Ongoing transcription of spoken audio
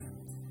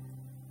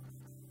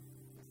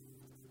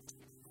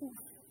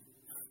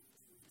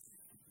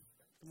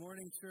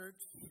morning, church.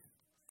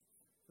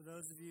 For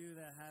those of you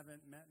that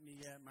haven't met me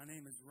yet, my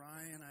name is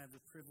Ryan. I have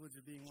the privilege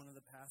of being one of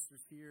the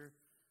pastors here,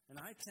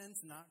 and I tend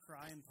to not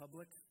cry in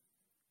public,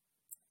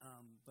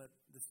 but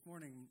this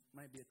morning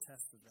might be a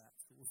test of that.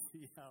 So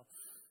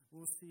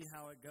we'll see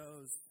how it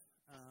goes.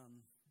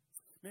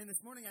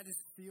 This morning I just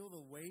feel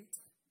the weight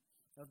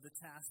of the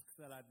tasks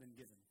that I've been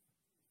given.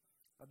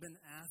 I've been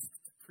asked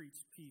to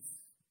preach peace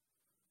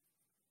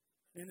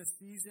in a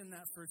season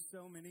that for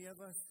so many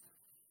of us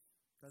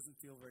doesn't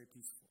feel very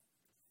peaceful.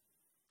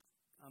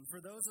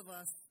 For those of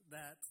us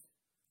that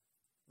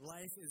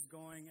life is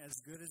going as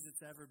good as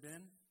it's ever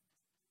been,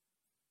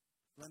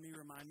 let me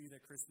remind you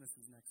that Christmas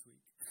is next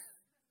week.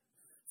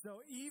 So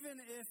even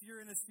if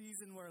you're in a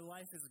season where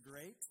life is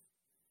great,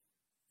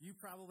 you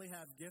probably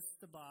have gifts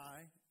to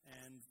buy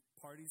and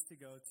parties to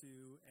go to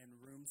and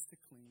rooms to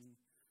clean.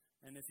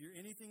 And if you're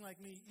anything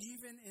like me,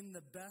 even in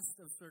the best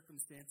of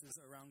circumstances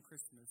around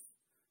Christmas,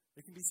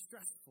 it can be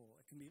stressful,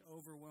 it can be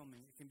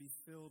overwhelming, it can be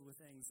filled with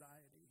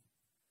anxiety.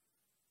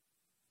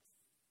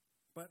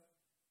 But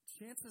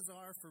chances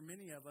are, for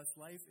many of us,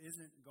 life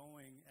isn't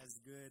going as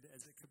good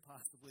as it could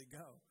possibly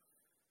go.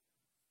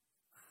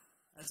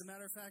 As a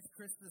matter of fact,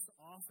 Christmas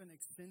often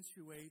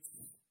accentuates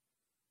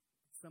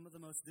some of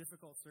the most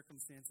difficult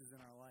circumstances in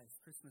our life.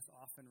 Christmas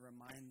often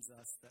reminds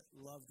us that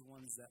loved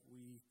ones that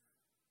we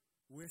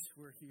wish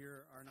were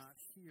here are not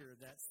here,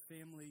 that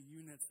family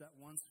units that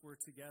once were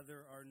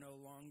together are no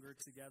longer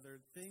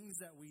together.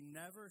 Things that we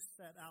never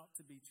set out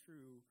to be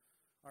true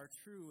are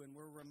true, and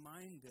we're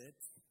reminded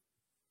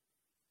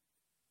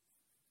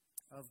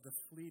of the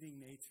fleeting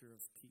nature of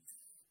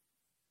peace.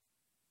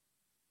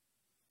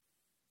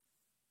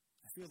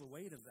 I feel the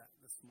weight of that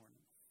this morning.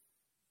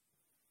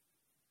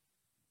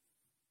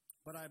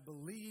 But I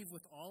believe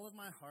with all of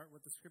my heart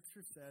what the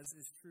Scripture says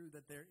is true,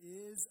 that there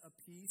is a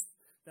peace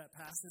that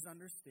passes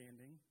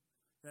understanding,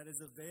 that is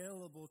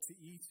available to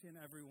each and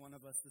every one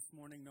of us this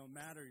morning, no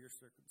matter your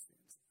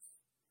circumstances.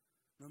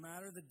 No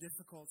matter the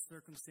difficult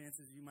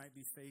circumstances you might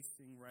be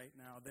facing right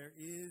now, there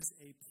is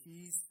a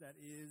peace that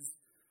is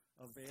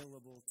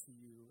available to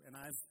you. And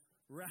I've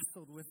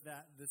wrestled with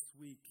that this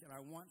week, and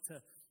I want to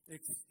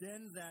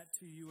extend that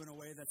to you in a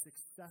way that's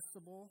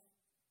accessible,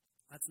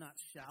 that's not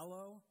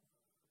shallow,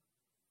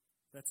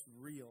 that's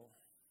real.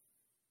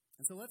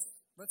 And so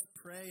let's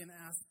pray and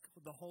ask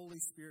the Holy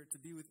Spirit to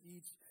be with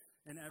each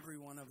and every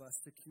one of us,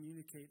 to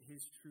communicate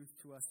His truth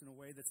to us in a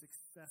way that's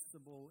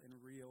accessible and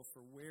real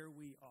for where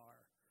we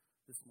are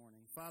this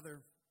morning. Father,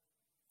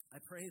 I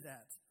pray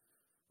that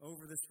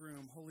over this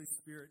room, Holy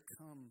Spirit,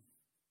 come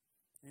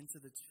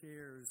into the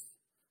chairs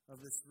of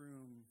this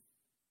room,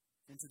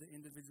 into the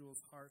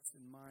individuals' hearts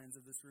and minds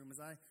of this room. As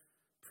I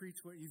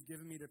preach what you've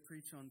given me to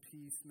preach on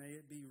peace, may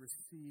it be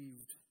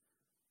received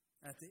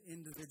at the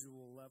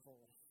individual level.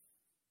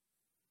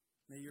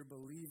 May your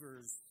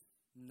believers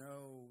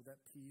know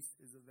that peace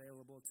is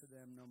available to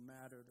them no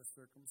matter the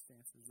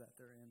circumstances that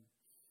they're in.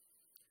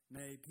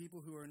 May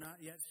people who are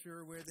not yet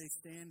sure where they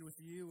stand with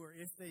you, or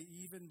if they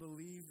even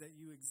believe that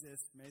you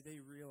exist, may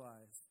they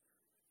realize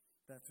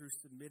that through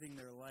submitting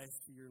their life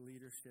to your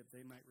leadership,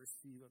 they might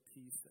receive a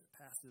peace that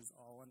passes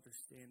all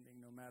understanding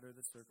no matter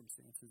the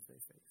circumstances they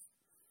face.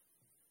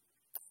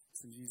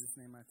 It's in Jesus'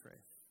 name I pray.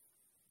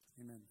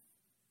 Amen.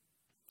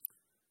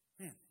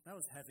 Man, that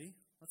was heavy.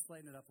 Let's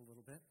lighten it up a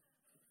little bit.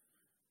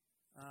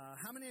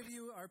 How many of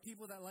you are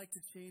people that like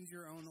to change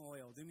your own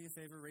oil? Do me a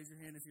favor, raise your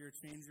hand if you're a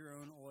change your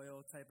own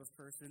oil type of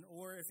person.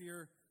 Or if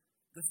you're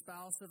the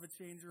spouse of a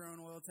change your own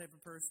oil type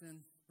of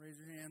person, raise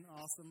your hand.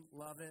 Awesome.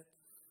 Love it.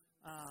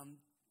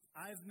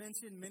 I've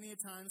mentioned many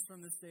times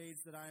from the stage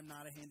that I am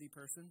not a handy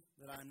person,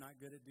 that I'm not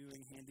good at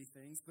doing handy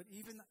things. But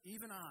even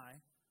I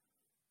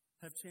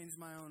have changed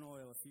my own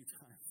oil a few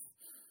times.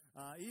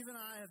 Even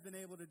I have been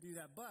able to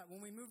do that. But when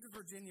we moved to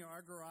Virginia,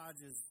 our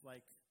garage is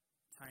like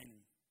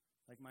tiny.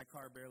 Like my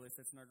car barely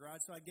fits in our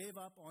garage. So I gave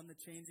up on the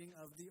changing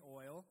of the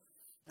oil.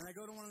 And I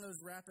go to one of those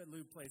rapid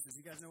lube places.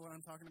 You guys know what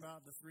I'm talking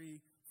about? The 3,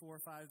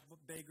 4,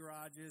 5 bay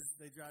garages.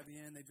 They drive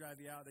you in, they drive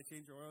you out, they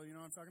change your oil. You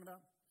know what I'm talking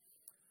about?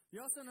 You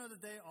also know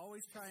that they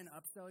always try and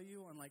upsell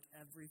you on like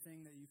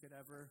everything that you could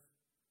ever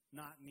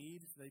not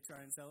need. They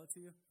try and sell it to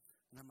you.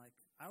 And I'm like,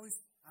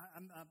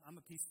 I'm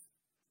a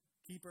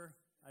peacekeeper.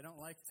 I don't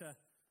like to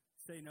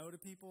say no to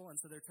people. And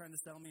so they're trying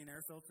to sell me an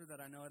air filter that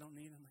I know I don't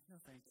need. I'm like, no,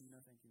 thank you,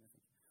 no, thank you, no,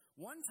 thank you.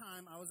 One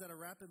time I was at a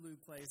rapid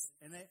lube place,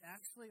 and they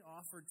actually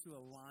offered to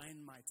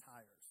align my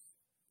tires.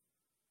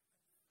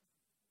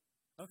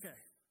 Okay,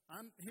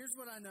 here's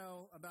what I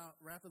know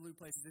about rapid lube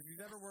places. If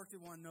you've ever worked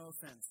at one, no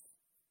offense.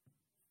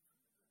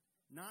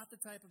 Not the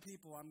type of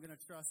people I'm going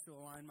to trust to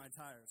align my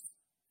tires.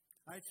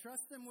 I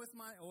trust them with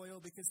my oil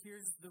because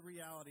here's the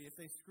reality. If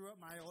they screw up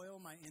my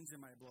oil, my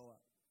engine might blow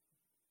up.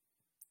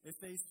 If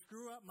they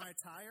screw up my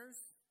tires,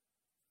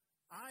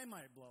 I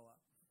might blow up.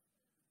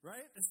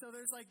 Right? And so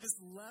there's like this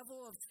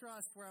level of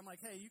trust where I'm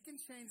like, hey, you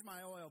can change my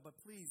oil, but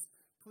please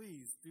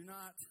do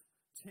not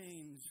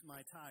change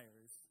my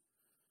tires.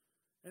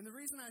 And the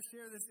reason I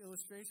share this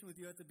illustration with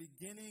you at the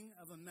beginning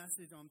of a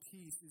message on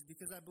peace is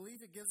because I believe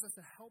it gives us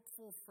a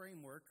helpful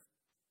framework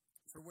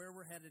for where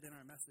we're headed in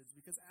our message.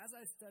 Because as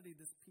I studied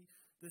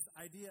this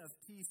idea of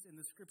peace in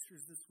the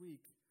scriptures this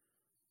week,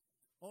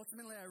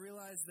 ultimately I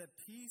realized that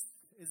peace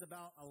is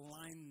about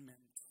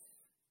alignment.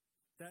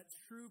 That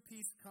true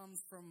peace comes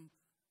from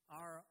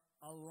our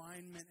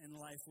alignment in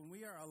life. When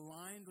we are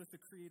aligned with the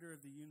creator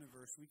of the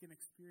universe, we can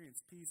experience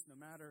peace no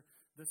matter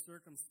the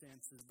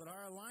circumstances. But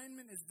our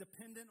alignment is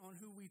dependent on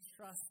who we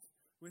trust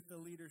with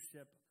the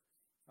leadership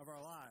of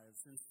our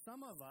lives. And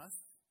some of us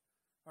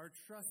are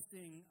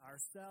trusting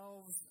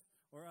ourselves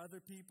or other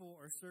people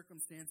or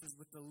circumstances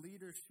with the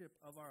leadership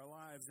of our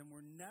lives, and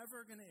we're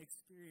never going to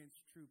experience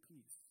true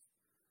peace.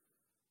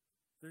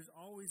 There's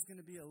always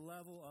going to be a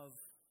level of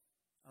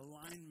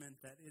alignment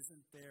that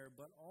isn't there,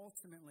 but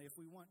ultimately, if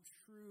we want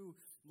true,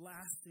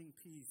 lasting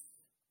peace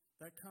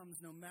that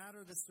comes no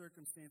matter the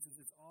circumstances,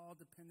 it's all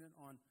dependent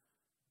on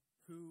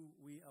who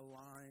we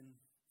align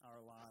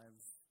our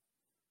lives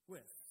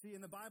with. See,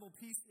 in the Bible,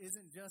 peace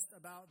isn't just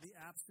about the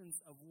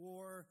absence of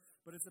war,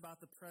 but it's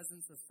about the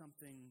presence of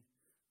something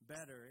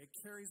better. It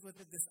carries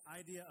with it this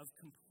idea of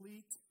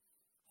complete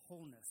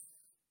wholeness.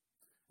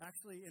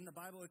 Actually, in the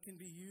Bible, it can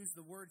be used,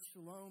 the word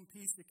shalom,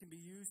 peace, it can be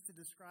used to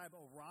describe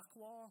a rock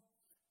wall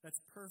that's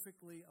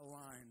perfectly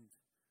aligned,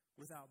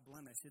 without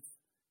blemish.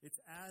 It's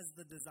as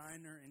the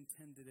designer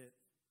intended it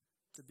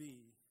to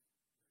be.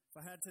 If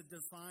I had to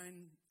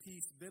define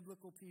peace,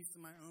 biblical peace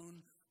in my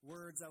own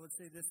words, I would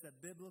say this, that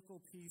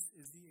biblical peace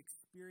is the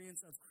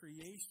experience of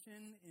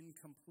creation in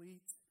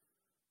complete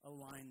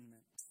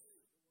alignment.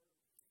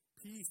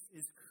 Peace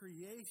is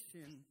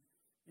creation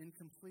in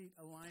complete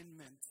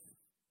alignment.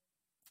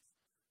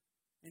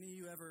 Any of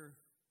you ever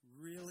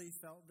really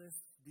felt this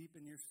deep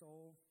in your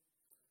soul?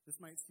 This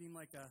might seem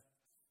like a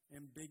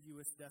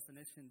ambiguous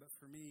definition, but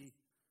for me,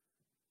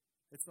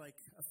 it's like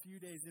a few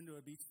days into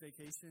a beach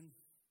vacation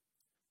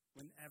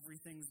when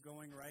everything's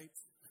going right.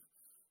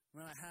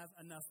 When I have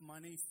enough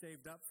money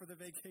saved up for the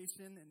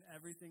vacation and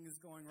everything is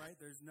going right,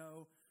 there's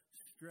no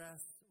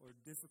stress or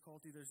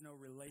difficulty, there's no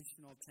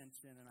relational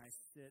tension, and I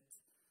sit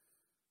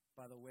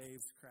by the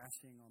waves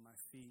crashing on my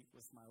feet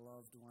with my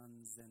loved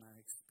ones, and I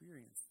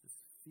experience this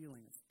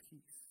feeling of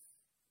peace.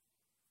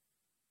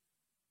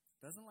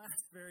 Doesn't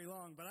last very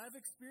long, but I've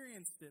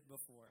experienced it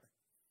before.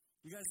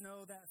 You guys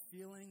know that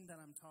feeling that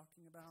I'm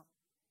talking about?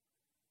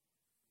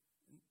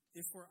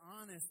 If we're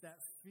honest, that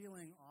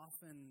feeling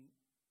often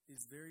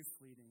is very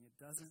fleeting. It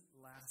doesn't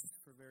last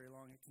for very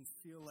long. It can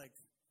feel like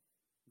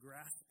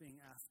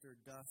grasping after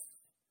dust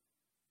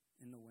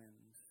in the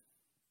wind.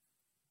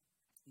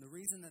 And the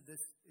reason that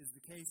this is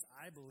the case,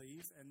 I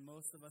believe, and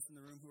most of us in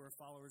the room who are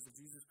followers of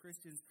Jesus,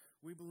 Christians,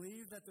 we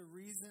believe that the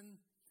reason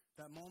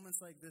that moments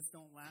like this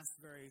don't last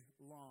very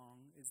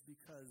long is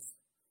because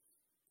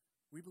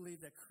we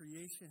believe that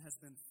creation has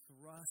been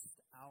thrust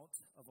out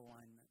of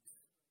alignment.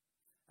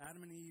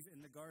 Adam and Eve in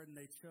the garden,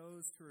 they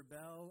chose to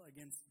rebel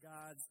against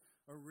God's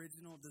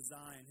original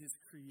design, his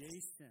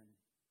creation,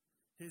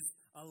 his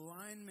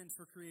alignment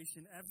for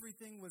creation.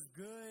 Everything was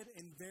good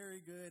and very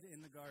good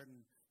in the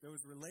garden. There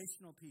was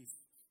relational peace.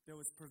 There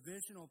was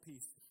provisional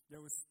peace. There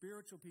was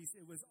spiritual peace.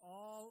 It was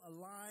all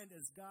aligned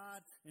as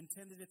God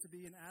intended it to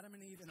be. And Adam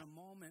and Eve, in a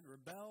moment,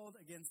 rebelled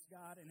against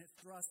God, and it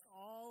thrust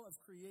all of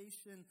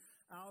creation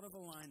out of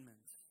alignment.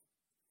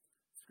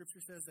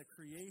 Scripture says that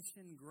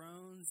creation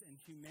groans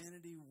and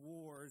humanity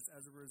wars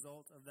as a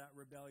result of that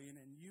rebellion.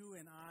 And you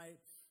and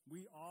I,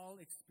 we all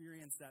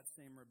experience that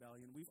same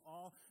rebellion. We've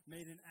all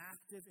made an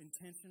active,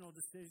 intentional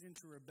decision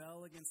to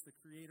rebel against the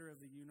creator of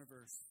the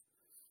universe.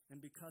 And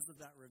because of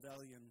that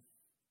rebellion,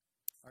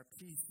 our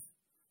peace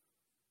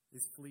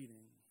is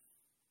fleeting.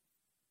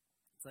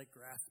 It's like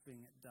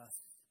grasping at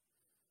dust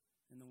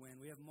in the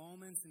wind. We have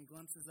moments and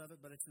glimpses of it,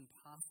 but it's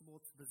impossible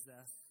to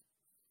possess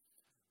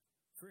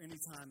for any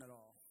time at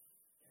all.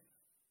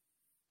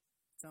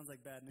 Sounds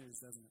like bad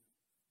news, doesn't it?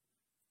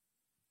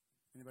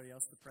 Anybody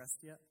else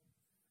depressed yet?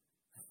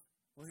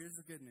 Well, here's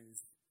the good news.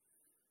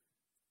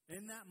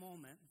 In that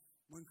moment,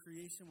 when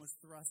creation was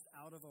thrust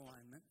out of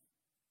alignment,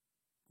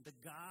 the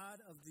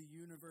God of the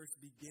universe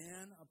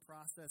began a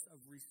process of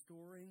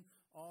restoring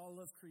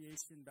all of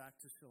creation back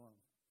to shalom,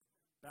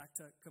 back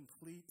to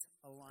complete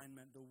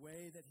alignment, the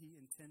way that he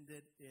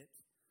intended it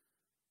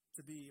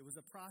to be. It was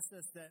a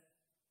process that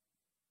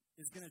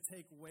is going to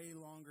take way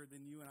longer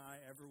than you and I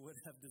ever would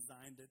have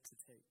designed it to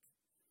take.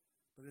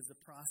 But it's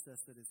a process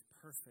that is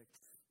perfect.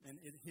 And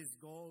his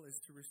goal is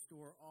to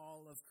restore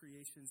all of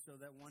creation so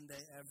that one day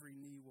every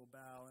knee will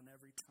bow and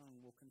every tongue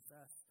will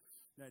confess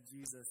that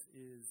Jesus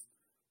is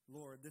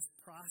Lord. This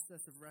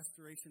process of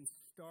restoration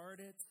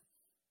started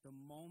the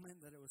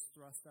moment that it was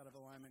thrust out of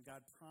alignment.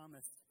 God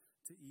promised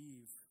to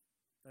Eve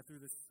that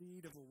through the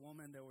seed of a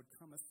woman there would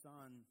come a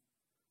son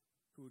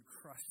who would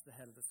crush the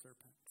head of the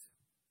serpent.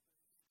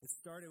 It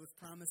started with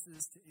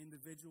promises to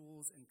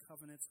individuals and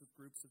covenants with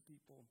groups of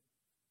people.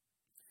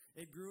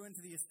 It grew into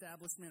the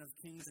establishment of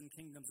kings and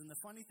kingdoms. And the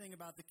funny thing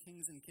about the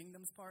kings and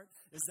kingdoms part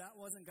is that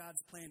wasn't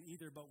God's plan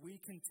either, but we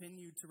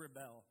continued to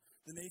rebel.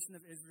 the nation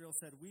of Israel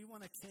said, we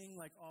want a king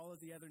like all of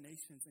the other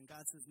nations. And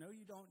God says, no,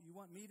 you don't. You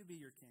want me to be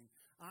your king.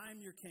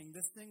 I'm your king.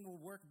 This thing will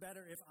work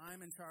better if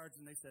I'm in charge.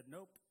 And they said,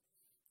 nope,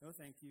 no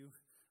thank you.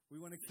 We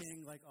want a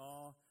king like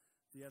all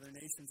the other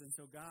nations. And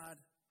so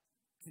God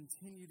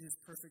continued his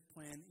perfect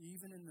plan.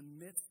 Even in the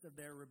midst of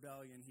their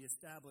rebellion, he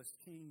established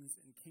kings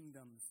and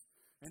kingdoms.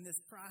 And this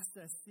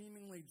process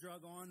seemingly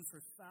drug on for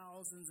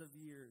thousands of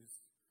years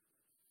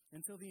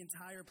until the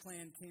entire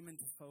plan came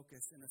into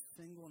focus in a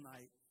single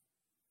night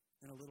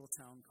in a little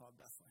town called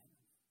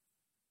Bethlehem,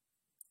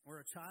 where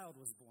a child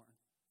was born.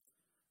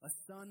 A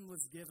son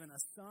was given,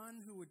 a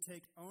son who would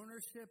take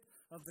ownership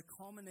of the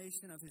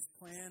culmination of his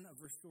plan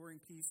of restoring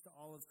peace to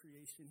all of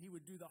creation. He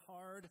would do the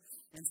hard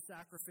and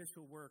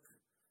sacrificial work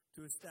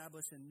to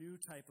establish a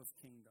new type of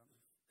kingdom,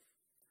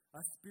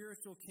 a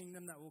spiritual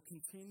kingdom that will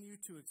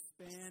continue to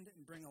expand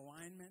and bring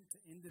alignment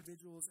to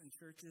individuals and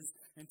churches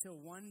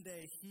until one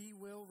day he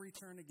will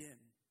return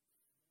again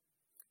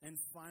and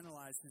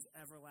finalize his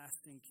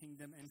everlasting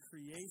kingdom, and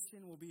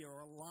creation will be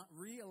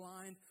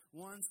realigned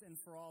once and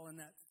for all, and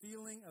that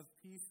feeling of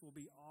peace will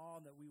be all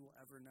that we will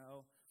ever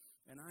know.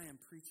 And I am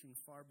preaching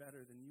far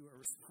better than you are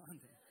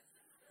responding.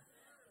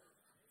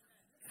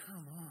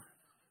 Come on.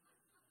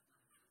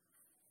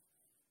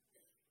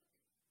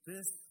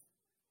 This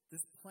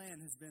plan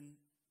has been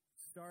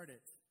started,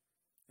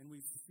 and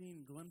we've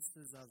seen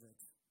glimpses of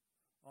it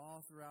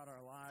all throughout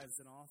our lives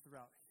and all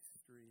throughout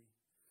history.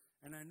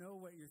 And I know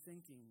what you're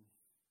thinking.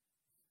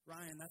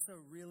 Ryan, that's a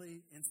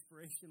really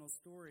inspirational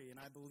story, and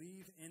I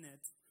believe in it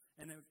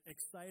and am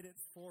excited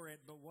for it,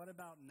 but what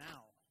about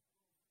now?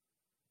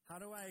 How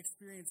do I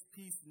experience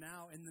peace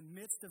now in the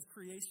midst of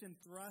creation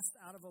thrust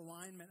out of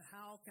alignment?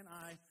 How can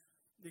I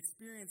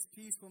experience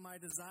peace when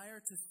my desire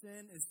to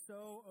sin is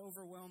so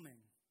overwhelming?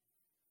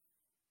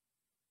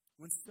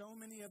 When so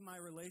many of my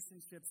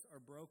relationships are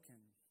broken?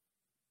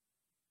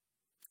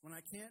 When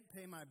I can't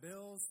pay my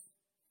bills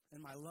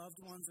and my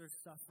loved ones are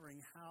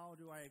suffering, how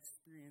do I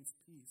experience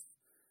peace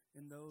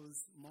in those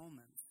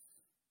moments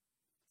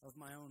of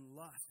my own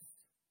lust,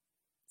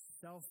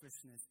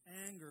 selfishness,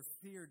 anger,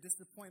 fear,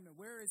 disappointment?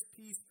 Where is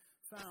peace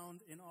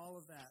found in all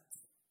of that?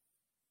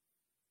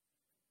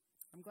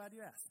 I'm glad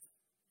you asked,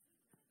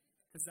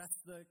 because that's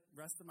the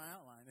rest of my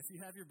outline. If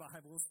you have your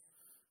Bibles,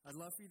 I'd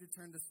love for you to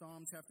turn to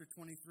Psalm chapter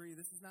 23.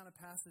 This is not a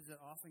passage that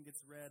often gets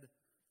read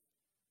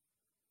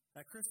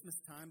at Christmas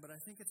time, but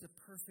I think it's a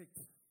perfect,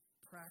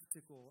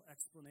 practical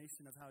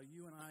explanation of how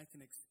you and I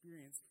can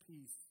experience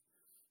peace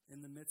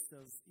in the midst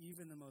of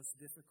even the most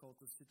difficult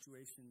of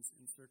situations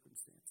and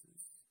circumstances.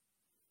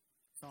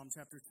 Psalm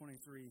chapter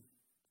 23,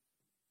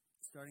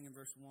 starting in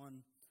verse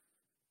 1,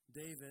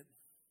 David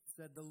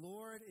said, "The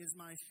Lord is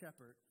my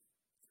shepherd.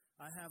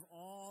 I have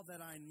all that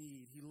I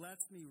need. He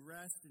lets me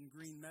rest in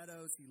green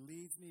meadows. He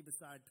leads me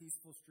beside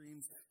peaceful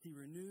streams. He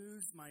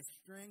renews my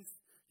strength.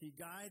 He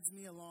guides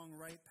me along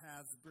right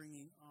paths,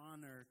 bringing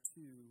honor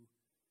to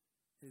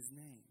his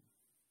name."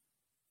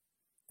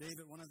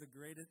 David, one of the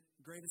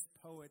greatest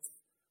poets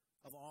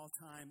of all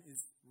time, is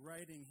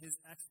writing his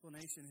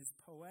explanation, his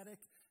poetic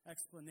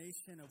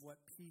explanation of what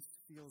peace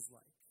feels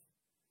like.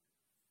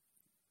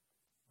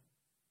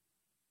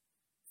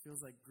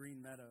 Feels like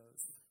green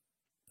meadows,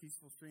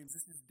 peaceful streams.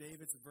 This is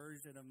David's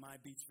version of my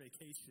beach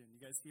vacation. You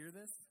guys hear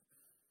this?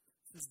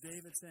 This is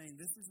David saying,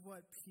 this is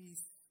what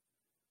peace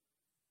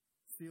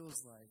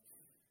feels like.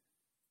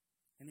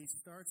 And he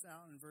starts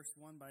out in verse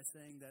 1 by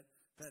saying that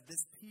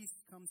this peace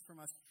comes from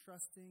us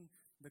trusting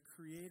the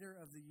creator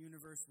of the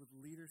universe with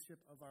leadership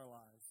of our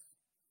lives.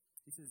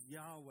 He says,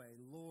 Yahweh,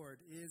 Lord,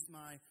 is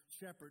my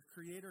shepherd.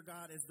 Creator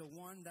God is the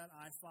one that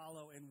I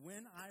follow. And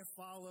when I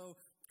follow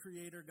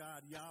Creator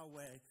God,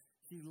 Yahweh,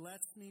 he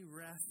lets me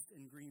rest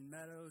in green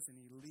meadows and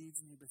he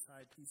leads me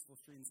beside peaceful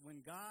streams.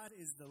 When God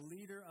is the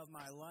leader of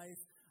my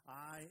life,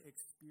 I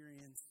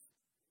experience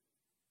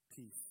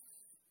peace.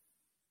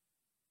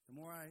 The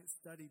more I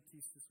studied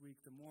peace this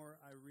week, the more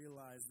I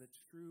realized that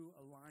true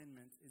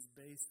alignment is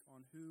based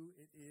on who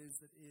it is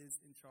that is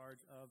in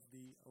charge of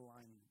the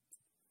alignment.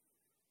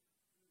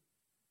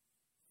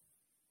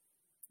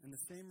 And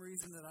the same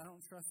reason that I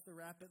don't trust the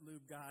Rapid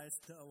Lube guys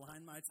to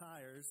align my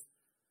tires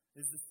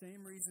is the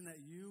same reason that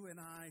you and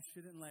I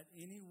shouldn't let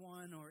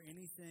anyone or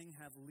anything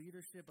have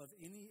leadership of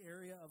any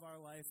area of our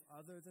life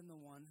other than the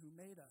one who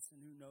made us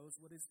and who knows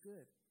what is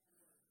good.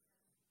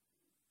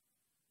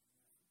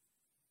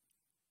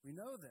 We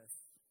know this.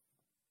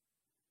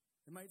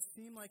 It might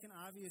seem like an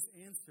obvious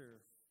answer,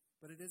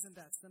 but it isn't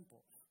that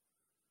simple.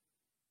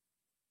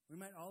 We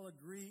might all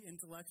agree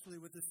intellectually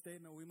with this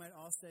statement. We might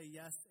all say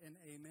yes and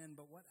amen,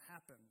 but what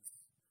happens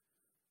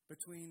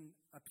between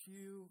a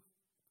pew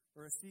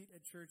or a seat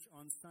at church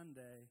on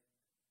Sunday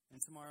and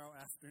tomorrow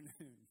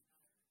afternoon?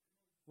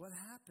 What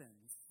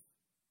happens?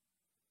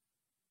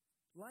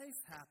 Life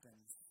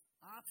happens.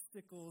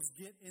 Obstacles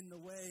get in the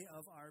way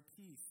of our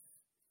peace.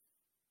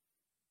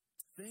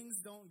 Things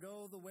don't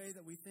go the way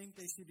that we think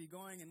they should be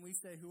going, and we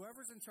say,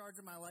 whoever's in charge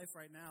of my life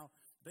right now,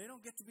 they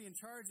don't get to be in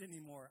charge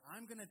anymore.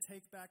 I'm going to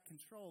take back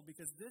control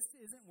because this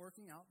isn't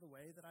working out the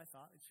way that I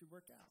thought it should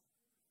work out.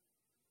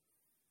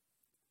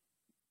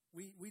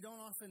 we don't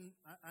often,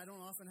 I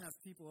don't often have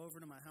people over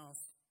to my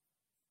house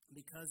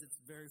because it's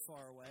very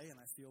far away,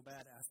 and I feel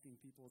bad asking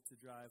people to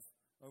drive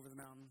over the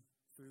mountain,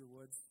 through the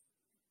woods.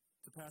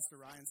 To Pastor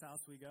Ryan's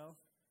house we go.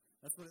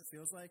 That's what it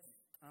feels like.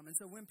 And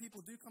so when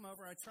people do come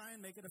over, I try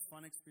and make it a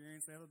fun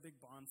experience. They have a big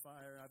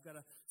bonfire. I've got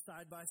a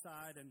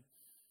side-by-side. And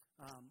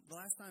the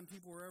last time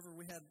people were over,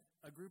 we had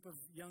a group of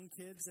young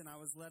kids, and I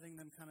was letting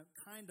them kind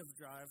of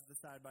drive the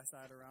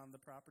side-by-side around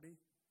the property.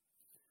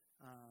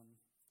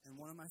 And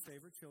one of my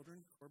favorite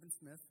children, Corbin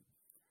Smith,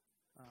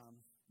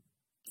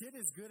 kid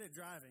is good at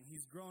driving.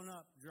 He's grown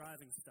up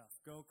driving stuff,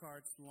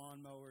 go-karts,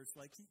 lawnmowers.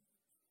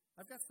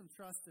 I've got some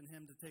trust in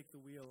him to take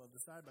the wheel of the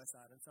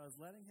side-by-side. And so I was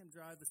letting him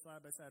drive the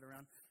side-by-side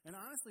around and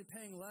honestly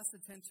paying less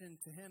attention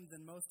to him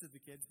than most of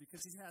the kids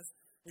because he has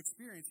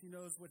experience. He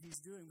knows what he's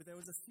doing. But there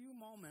was a few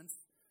moments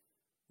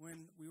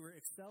when we were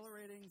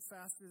accelerating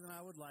faster than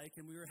I would like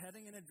and we were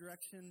heading in a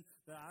direction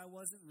that I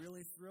wasn't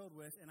really thrilled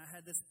with. And I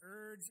had this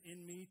urge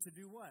in me to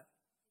do what?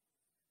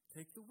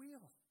 Take the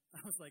wheel. I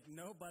was like,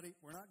 no, buddy,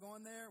 we're not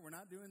going there. We're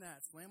not doing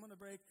that. Slam on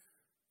the brake.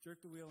 Jerk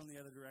the wheel in the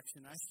other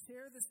direction. I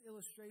share this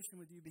illustration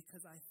with you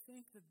because I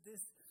think that this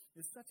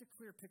is such a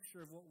clear picture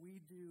of what we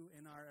do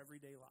in our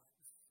everyday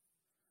lives.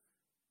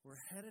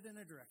 We're headed in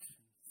a direction.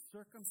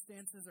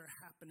 Circumstances are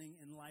happening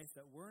in life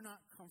that we're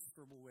not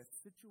comfortable with.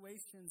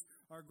 Situations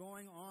are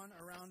going on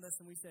around us,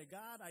 and we say,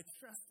 God, I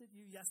trusted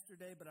you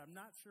yesterday, but I'm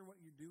not sure what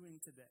you're doing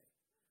today.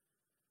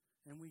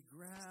 And we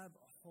grab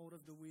a hold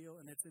of the wheel,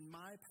 and it's in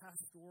my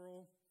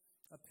pastoral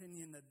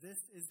opinion that this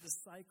is the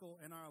cycle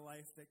in our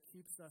life that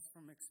keeps us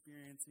from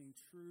experiencing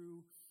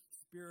true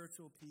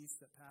spiritual peace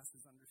that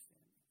passes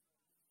understanding.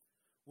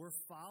 We're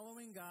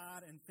following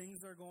God and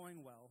things are going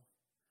well,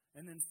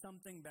 and then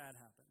something bad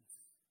happens.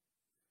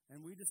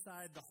 And we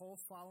decide the whole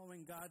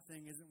following God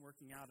thing isn't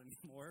working out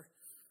anymore,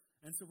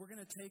 and so we're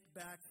going to take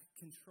back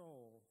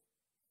control.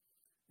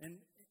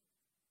 And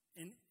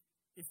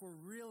if we're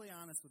really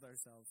honest with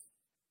ourselves,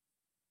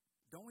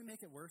 don't we make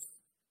it worse?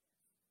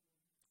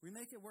 We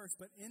make it worse,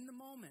 but in the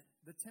moment,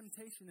 the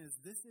temptation is,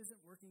 this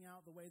isn't working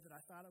out the way that I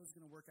thought it was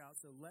going to work out,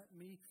 so let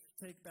me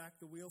take back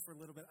the wheel for a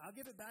little bit. I'll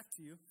give it back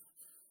to you.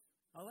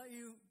 I'll let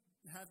you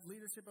have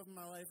leadership of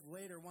my life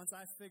later once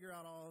I figure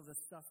out all of the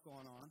stuff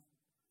going on.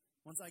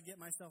 Once I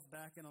get myself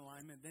back in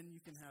alignment, then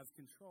you can have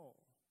control.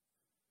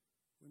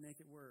 We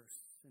make it worse.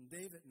 And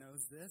David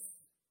knows this,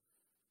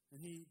 and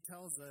he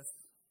tells us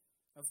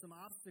of some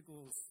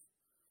obstacles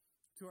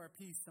to our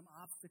peace, some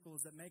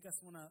obstacles that make us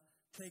want to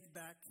take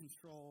back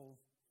control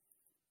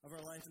of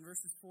our life. In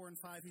verses 4 and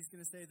 5, he's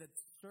going to say that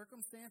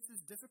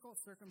circumstances, difficult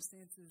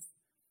circumstances,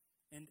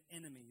 and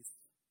enemies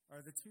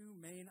are the two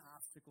main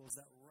obstacles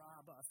that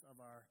rob us of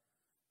our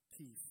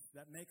peace,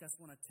 that make us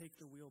want to take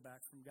the wheel back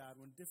from God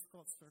when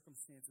difficult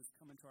circumstances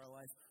come into our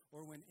life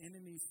or when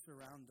enemies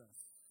surround us.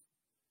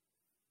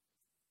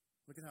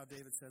 Look at how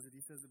David says it.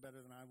 He says it better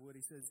than I would.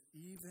 He says,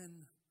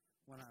 even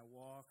when I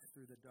walk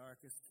through the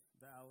darkest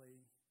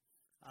valley,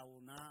 I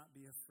will not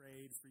be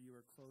afraid, for you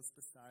are close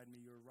beside me.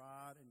 Your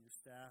rod and your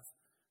staff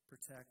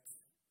protect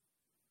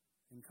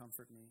and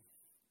comfort me.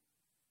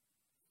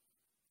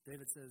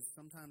 David says,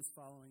 sometimes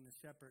following the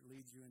shepherd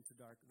leads you into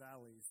dark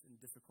valleys and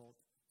difficult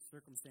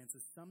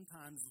circumstances.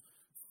 Sometimes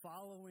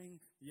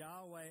following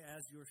Yahweh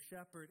as your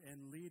shepherd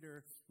and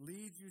leader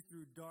leads you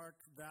through dark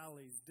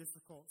valleys,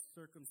 difficult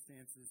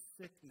circumstances,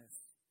 sickness,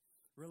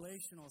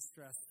 relational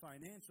stress,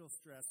 financial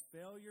stress,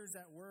 failures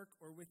at work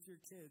or with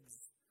your kids.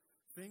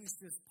 Things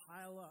just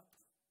pile up,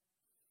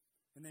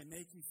 and they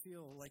make you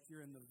feel like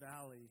you're in the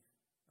valley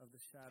of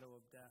the shadow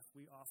of death.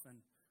 We often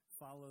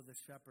follow the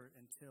shepherd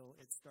until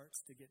it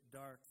starts to get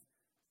dark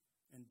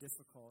and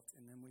difficult,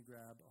 and then we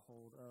grab a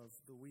hold of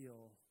the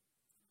wheel.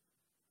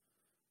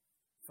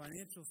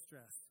 Financial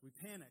stress. We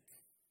panic.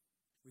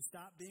 We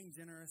stop being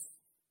generous,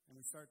 and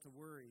we start to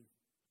worry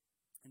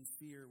and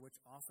fear, which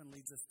often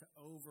leads us to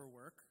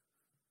overwork.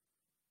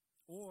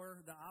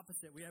 Or the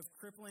opposite, we have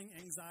crippling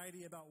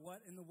anxiety about what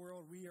in the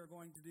world we are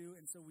going to do,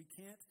 and so we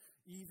can't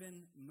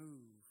even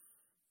move.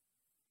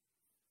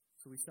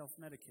 So we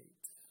self-medicate.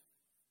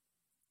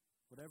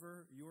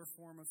 Whatever your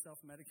form of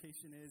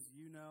self-medication is,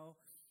 you know.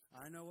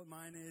 I know what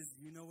mine is.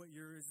 You know what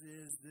yours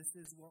is. This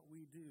is what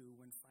we do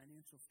when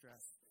financial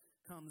stress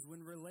comes.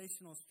 When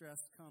relational stress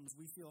comes,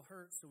 we feel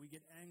hurt, so we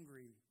get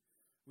angry.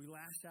 We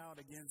lash out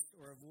against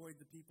or avoid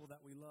the people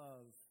that we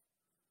love.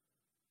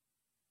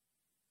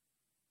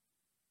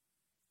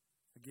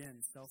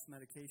 Again,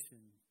 self-medication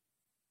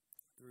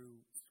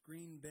through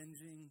screen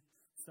binging,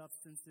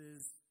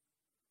 substances,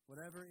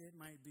 whatever it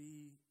might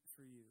be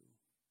for you.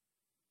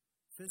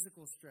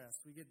 Physical stress.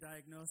 We get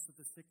diagnosed with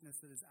a sickness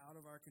that is out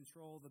of our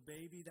control. The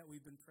baby that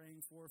we've been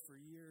praying for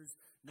years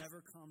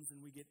never comes,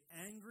 and we get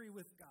angry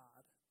with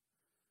God.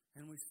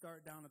 And we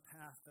start down a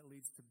path that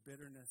leads to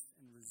bitterness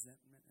and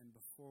resentment. And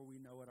before we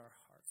know it, our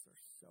hearts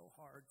are so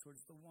hard towards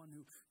the one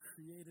who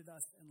created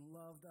us and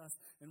loved us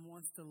and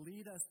wants to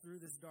lead us through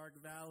this dark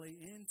valley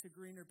into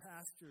greener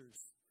pastures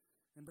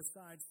and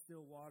beside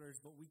still waters.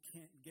 But we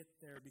can't get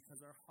there because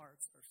our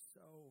hearts are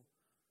so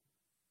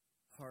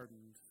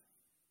hardened.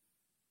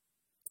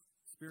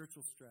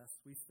 spiritual stress.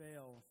 We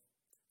fail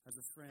as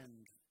a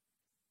friend,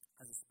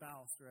 as a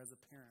spouse, or as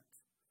a parent.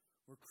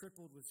 We're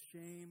crippled with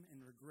shame and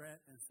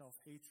regret and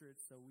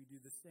self-hatred, so we do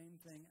the same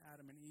thing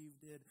Adam and Eve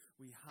did.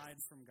 We hide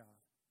from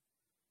God.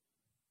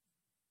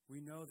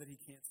 We know that he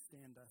can't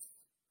stand us.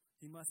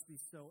 He must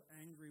be so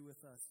angry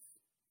with us.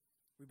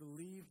 We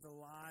believe the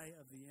lie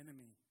of the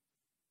enemy.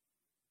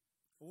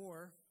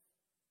 Or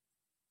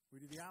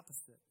we do the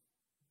opposite.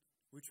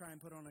 We try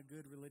and put on a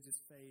good religious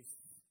face.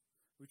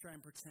 We try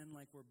and pretend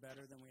like we're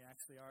better than we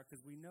actually are,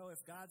 because we know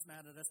if God's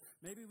mad at us,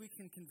 maybe we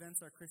can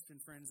convince our Christian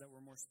friends that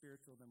we're more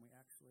spiritual than we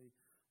actually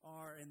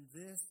are. And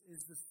this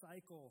is the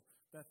cycle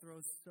that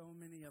throws so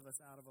many of us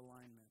out of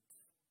alignment.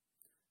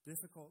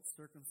 Difficult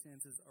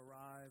circumstances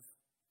arrive,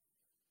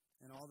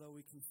 and although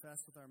we confess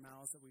with our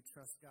mouths that we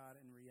trust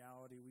God, in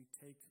reality, we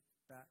take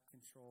back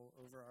control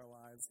over our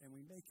lives, and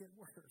we make it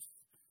worse.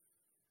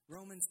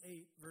 Romans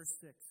 8, verse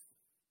 6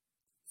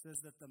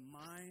 says that the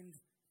mind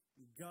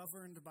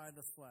governed by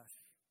the flesh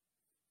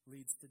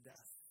leads to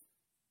death.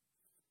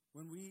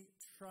 When we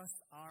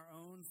trust our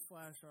own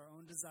flesh, our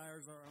own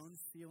desires, our own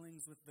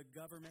feelings with the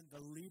government,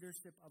 the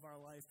leadership of our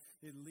life,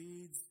 it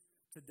leads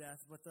to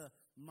death. But the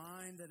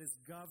mind that is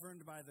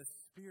governed by the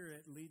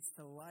Spirit leads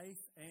to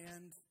life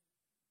and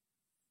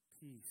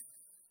peace.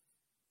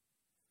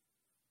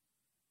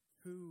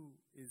 Who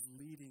is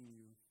leading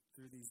you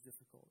through these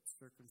difficult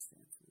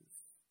circumstances?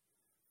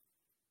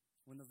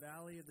 When the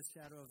valley of the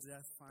shadow of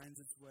death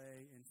finds its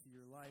way into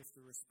your life,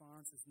 the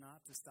response is not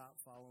to stop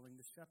following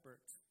the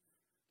shepherd.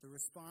 The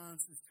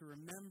response is to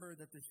remember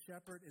that the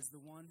shepherd is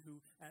the one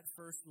who at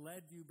first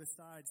led you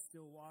beside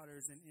still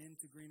waters and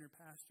into greener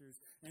pastures,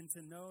 and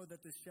to know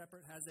that the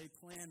shepherd has a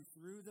plan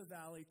through the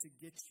valley to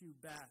get you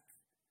back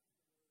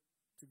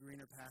to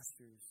greener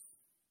pastures.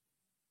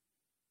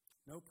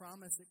 No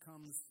promise it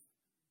comes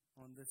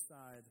on this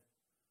side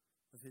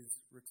of his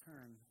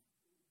return,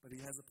 but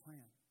he has a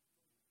plan.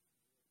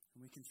 And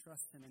we can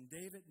trust him. And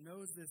David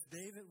knows this.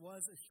 David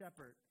was a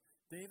shepherd.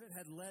 David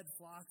had led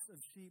flocks of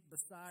sheep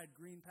beside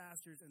green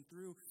pastures and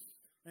through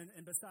and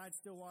beside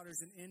still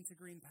waters and into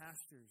green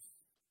pastures.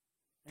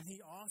 And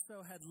he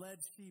also had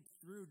led sheep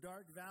through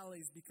dark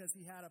valleys because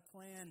he had a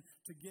plan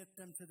to get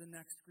them to the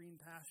next green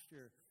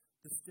pasture,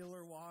 the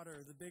stiller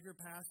water, the bigger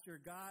pasture.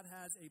 God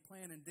has a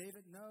plan, and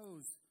David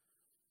knows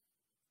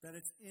that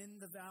it's in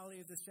the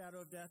valley of the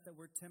shadow of death that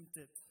we're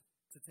tempted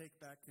to take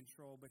back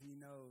control, but he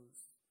knows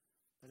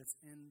that it's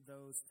in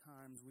those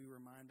times we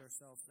remind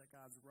ourselves that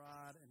God's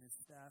rod and his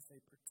staff,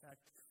 they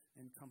protect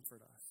and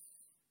comfort us.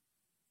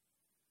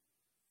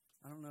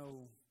 I don't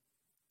know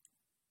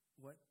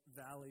what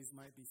valleys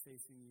might be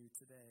facing you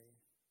today,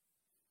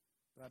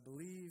 but I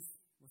believe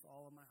with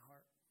all of my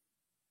heart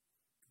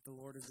that the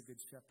Lord is a good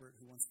shepherd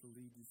who wants to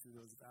lead you through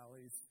those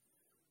valleys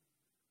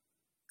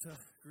to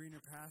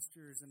greener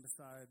pastures and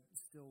beside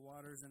still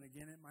waters. And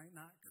again, it might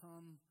not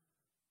come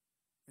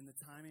in the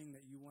timing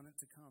that you want it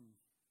to come,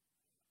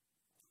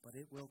 but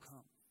it will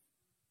come.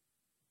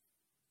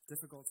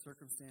 Difficult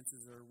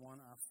circumstances are one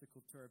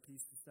obstacle to our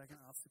peace. The second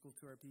obstacle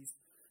to our peace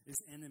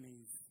is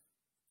enemies.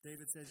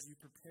 David says, you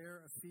prepare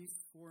a feast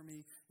for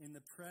me in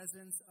the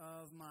presence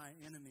of my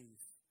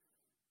enemies.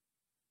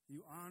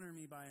 You honor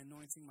me by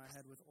anointing my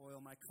head with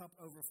oil. My cup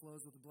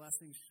overflows with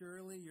blessings.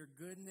 Surely your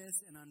goodness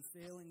and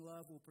unfailing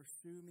love will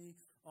pursue me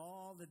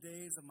all the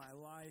days of my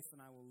life, and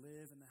I will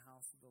live in the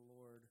house of the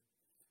Lord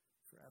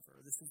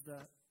forever. This is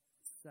the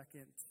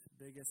second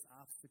biggest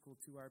obstacle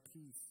to our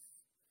peace.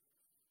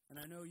 And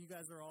I know you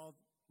guys are all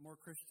more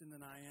Christian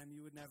than I am.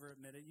 You would never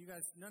admit it. You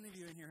guys, none of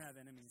you in here have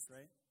enemies,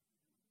 right?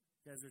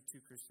 You guys are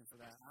too Christian for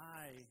that.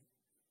 I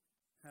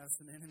have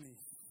some enemies.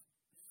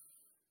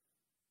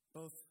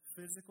 Both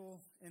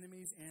physical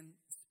enemies and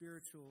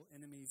spiritual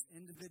enemies.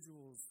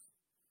 Individuals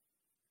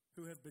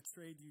who have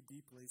betrayed you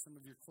deeply. Some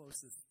of your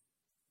closest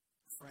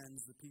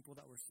friends, the people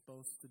that were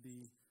supposed to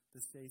be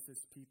the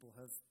safest people,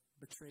 have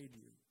betrayed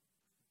you.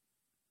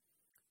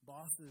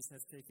 Bosses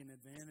have taken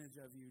advantage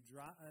of you.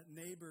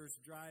 Neighbors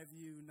drive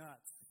you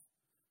nuts.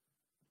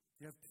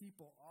 You have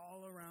people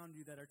all around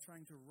you that are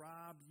trying to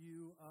rob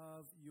you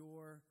of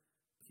your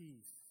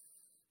peace.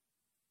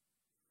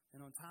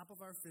 And on top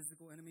of our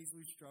physical enemies,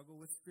 we struggle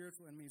with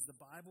spiritual enemies. The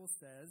Bible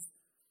says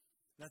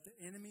that the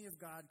enemy of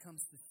God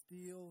comes to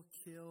steal,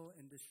 kill,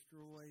 and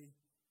destroy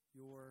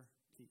your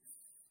peace.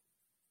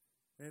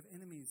 We have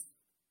enemies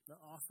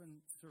that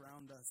often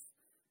surround us.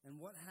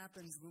 And what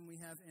happens when we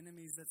have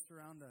enemies that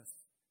surround us?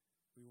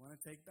 We want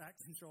to take back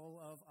control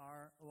of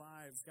our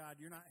lives. God,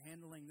 you're not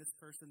handling this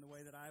person the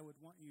way that I would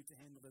want you to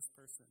handle this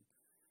person.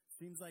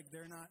 Seems like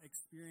they're not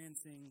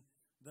experiencing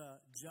the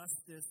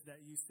justice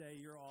that you say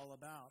you're all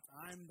about.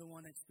 I'm the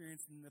one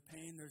experiencing the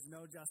pain. There's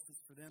no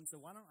justice for them. So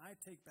why don't I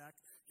take back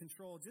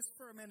control just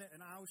for a minute,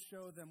 and I'll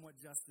show them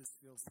what justice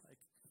feels like.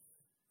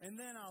 And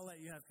then I'll let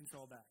you have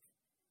control back.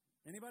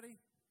 Anybody?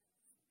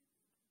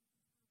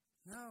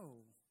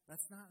 No,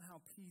 that's not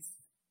how peace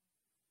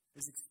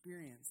is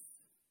experienced.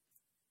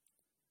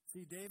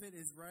 See, David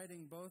is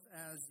writing both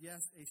as, yes,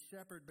 a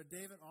shepherd, but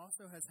David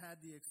also has had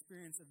the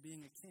experience of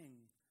being a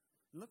king.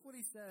 Look what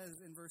he says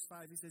in verse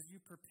 5. He says,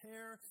 you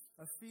prepare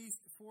a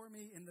feast for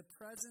me in the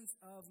presence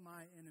of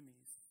my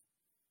enemies.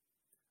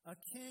 A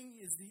king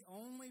is the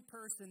only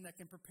person that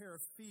can prepare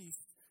a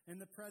feast in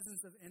the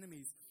presence of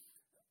enemies.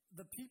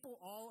 The people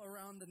all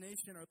around the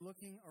nation are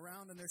looking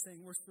around and they're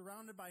saying, we're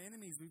surrounded by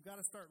enemies. We've got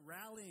to start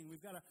rallying.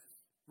 We've got to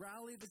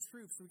rally the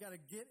troops. We've got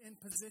to get in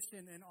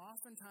position. And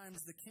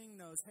oftentimes the king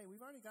knows, hey,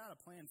 we've already got a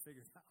plan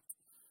figured out.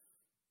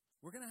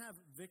 We're going to have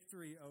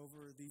victory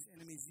over these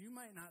enemies. You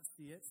might not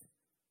see it,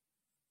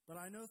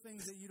 but I know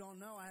things that you don't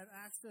know. I have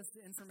access to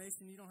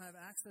information you don't have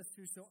access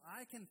to, so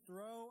I can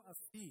throw a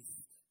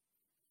feast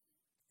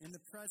in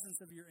the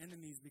presence of your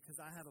enemies because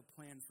I have a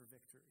plan for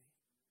victory.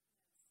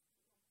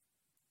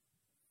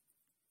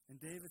 And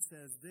David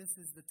says, this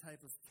is the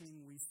type of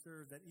king we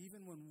serve, that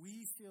even when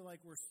we feel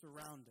like we're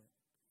surrounded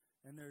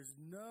and there's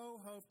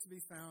no hope to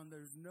be found,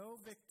 there's no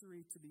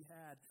victory to be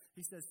had,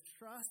 he says,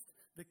 trust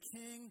the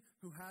king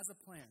who has a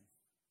plan.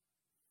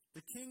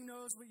 The king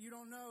knows what you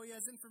don't know. He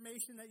has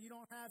information that you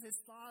don't have. His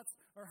thoughts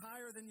are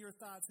higher than your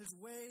thoughts. His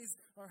ways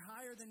are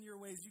higher than your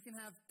ways. You can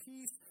have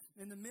peace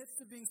in the midst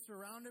of being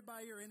surrounded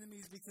by your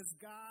enemies because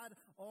God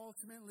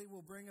ultimately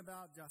will bring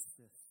about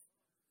justice.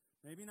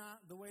 Maybe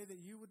not the way that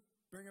you would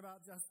bring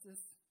about justice,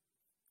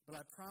 but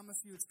I promise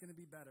you it's going to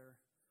be better.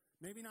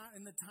 Maybe not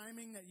in the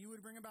timing that you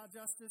would bring about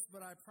justice, but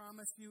I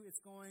promise you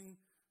it's going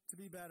to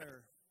be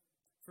better.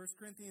 1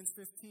 Corinthians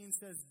 15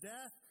 says,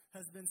 death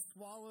has been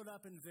swallowed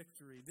up in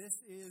victory. This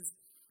is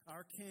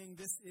our King.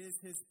 This is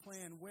his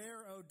plan.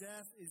 Where, O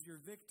death, is your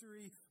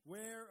victory?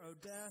 Where, O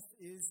death,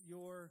 is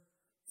your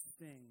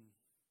sting?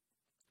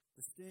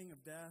 The sting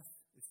of death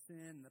is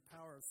sin. The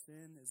power of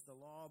sin is the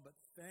law. But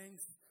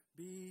thanks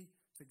be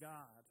to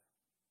God.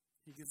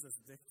 He gives us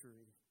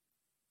victory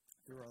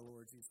through our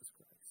Lord Jesus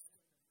Christ.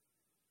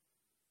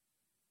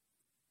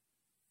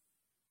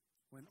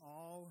 When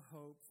all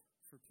hope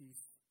for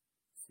peace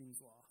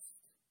seems lost,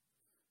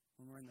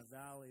 when we're in the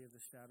valley of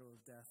the shadow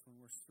of death,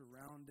 when we're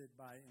surrounded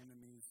by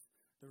enemies,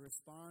 the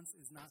response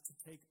is not to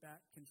take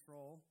back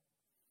control.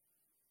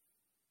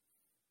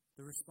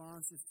 The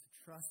response is to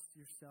trust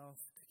yourself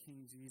to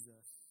King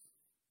Jesus,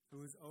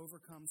 who has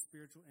overcome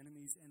spiritual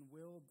enemies and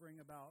will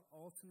bring about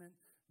ultimate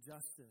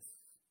justice.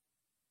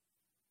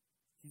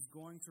 He's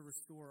going to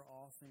restore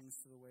all things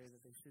to the way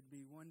that they should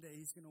be. One day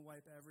he's going to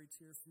wipe every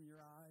tear from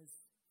your eyes.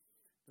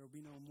 There will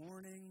be no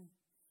mourning.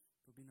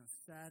 There will be no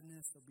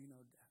sadness. There will be no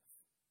death.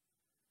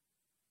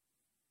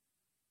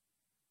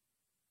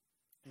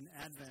 In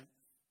Advent,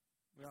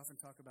 we often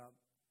talk about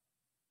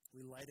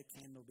we light a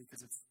candle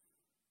because it's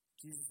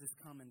Jesus has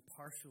come and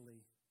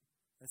partially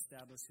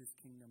established his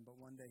kingdom, but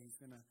one day he's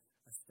going to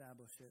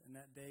establish it. And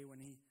that day when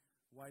he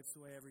wipes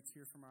away every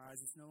tear from our eyes,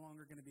 it's no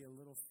longer going to be a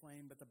little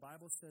flame, but the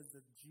Bible says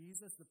that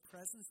Jesus, the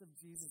presence of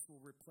Jesus, will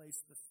replace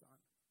the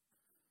sun.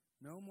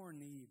 No more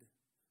need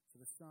for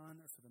the sun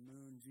or for the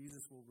moon.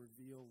 Jesus will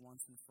reveal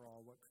once and for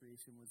all what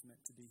creation was meant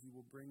to be. He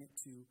will bring it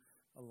to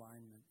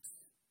alignment.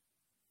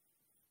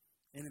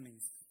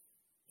 Enemies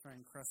try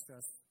and crush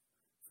us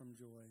from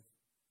joy.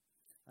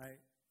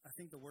 I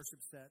think the worship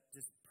set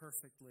just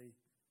perfectly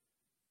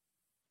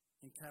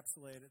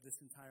encapsulated this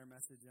entire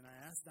message. And I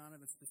asked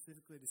Donovan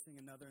specifically to sing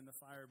Another in the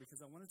Fire because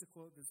I wanted to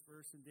quote this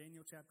verse in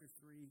Daniel chapter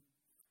 3.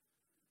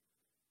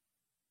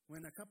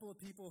 When a couple of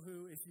people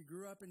who, if you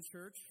grew up in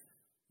church,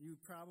 you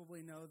probably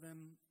know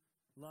them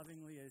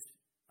lovingly as,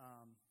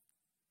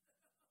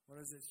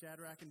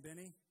 Shadrach and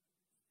Benny?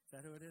 Is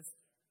that who it is?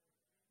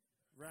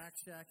 Rack,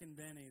 Shack, and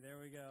Benny. There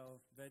we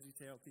go.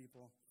 VeggieTale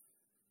people.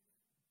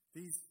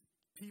 These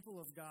people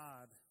of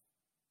God,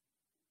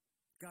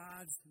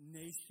 God's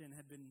nation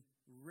had been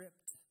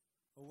ripped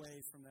away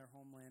from their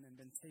homeland and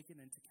been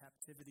taken into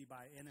captivity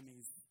by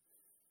enemies,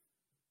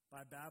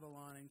 by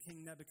Babylon. And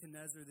King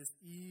Nebuchadnezzar, this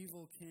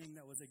evil king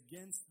that was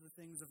against the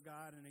things of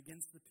God and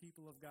against the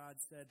people of God,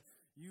 said,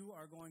 you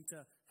are going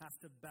to have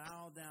to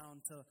bow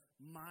down to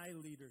my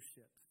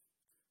leadership.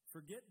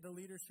 Forget the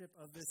leadership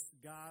of this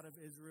God of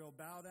Israel.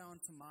 Bow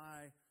down to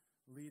my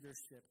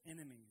leadership.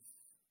 Enemies.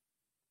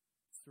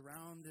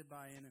 Surrounded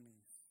by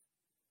enemies.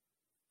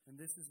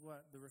 And this is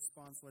what the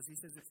response was. He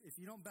says, if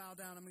you don't bow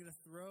down, I'm going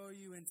to throw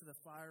you into the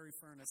fiery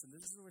furnace. And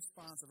this is the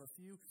response of a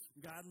few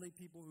godly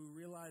people who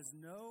realize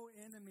no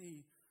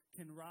enemy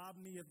can rob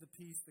me of the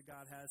peace that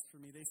God has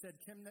for me. They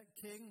said,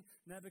 King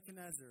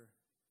Nebuchadnezzar,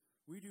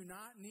 we do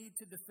not need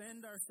to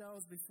defend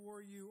ourselves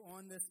before you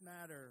on this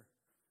matter.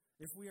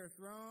 If we are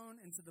thrown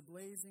into the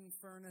blazing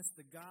furnace,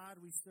 the God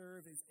we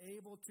serve is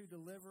able to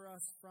deliver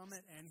us from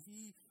it, and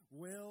he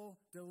will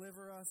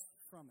deliver us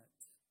from it.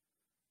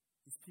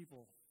 These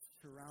people,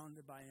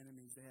 surrounded by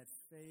enemies, they had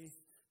faith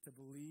to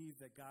believe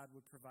that God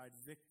would provide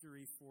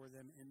victory for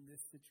them in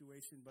this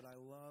situation. But I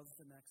love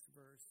the next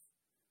verse.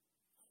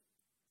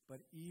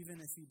 But even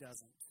if he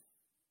doesn't,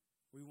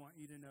 we want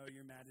you to know,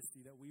 your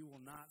majesty, that we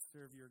will not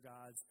serve your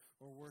gods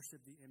or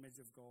worship the image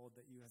of gold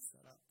that you have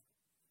set up.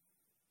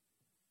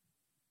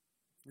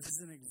 This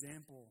is an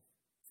example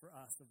for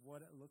us of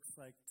what it looks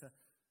like to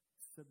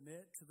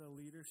submit to the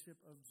leadership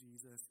of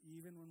Jesus,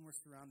 even when we're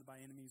surrounded by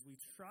enemies. We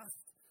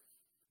trust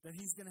that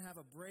he's going to have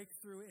a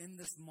breakthrough in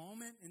this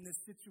moment, in this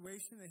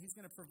situation, that he's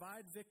going to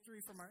provide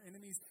victory from our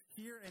enemies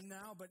here and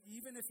now. But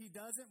even if he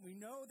doesn't, we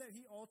know that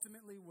he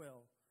ultimately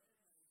will.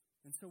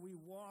 And so we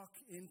walk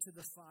into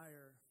the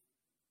fire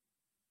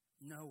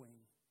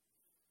knowing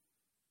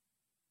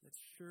that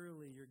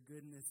surely your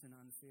goodness and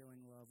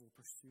unfailing love will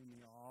pursue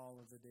me all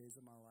of the days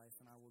of my life,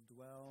 and I will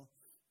dwell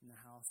in the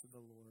house of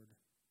the Lord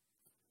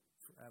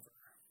forever.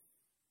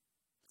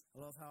 I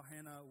love how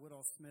Hannah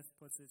Whitall Smith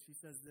puts it. She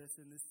says this: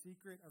 in the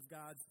secret of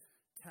God's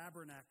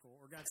tabernacle,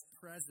 or God's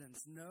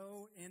presence,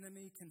 no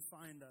enemy can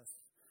find us.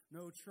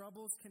 No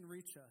troubles can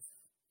reach us.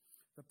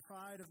 The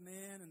pride of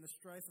man and the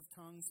strife of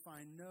tongues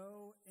find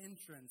no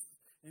entrance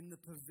in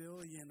the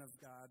pavilion of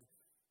God.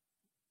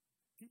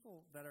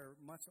 People that are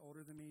much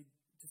older than me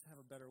just have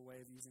a better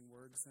way of using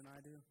words than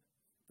I do.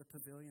 The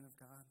pavilion of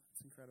God.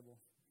 It's incredible.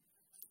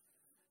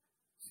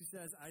 She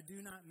says, I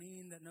do not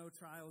mean that no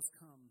trials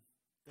come.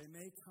 They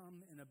may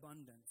come in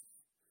abundance,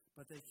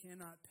 but they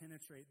cannot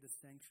penetrate the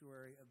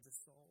sanctuary of the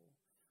soul.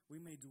 We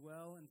may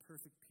dwell in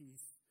perfect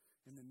peace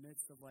in the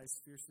midst of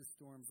life's fiercest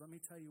storms. Let me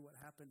tell you what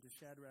happened to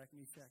Shadrach,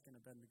 Meshach, and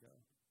Abednego.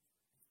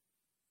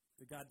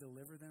 Did God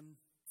deliver them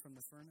from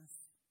the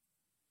furnace?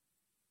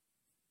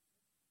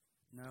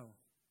 No.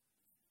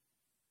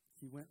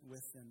 He went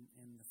with them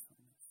in the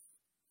furnace.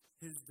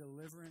 His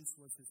deliverance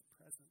was his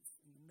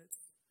presence in the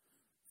midst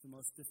of the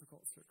most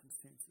difficult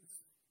circumstances.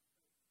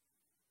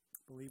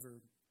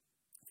 Believer,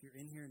 if you're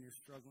in here and you're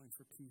struggling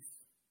for peace,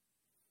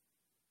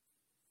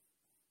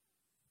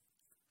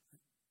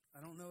 I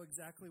don't know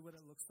exactly what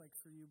it looks like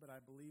for you, but I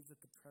believe that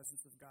the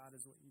presence of God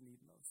is what you need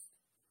most.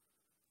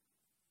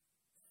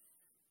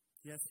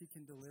 Yes, he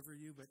can deliver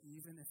you, but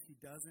even if he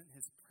doesn't,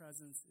 his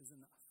presence is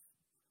enough.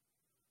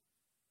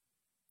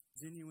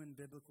 Genuine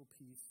biblical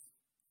peace,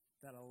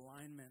 that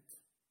alignment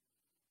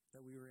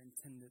that we were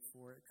intended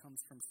for, it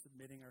comes from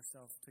submitting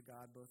ourselves to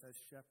God, both as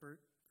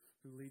shepherd,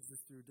 who leads us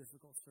through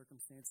difficult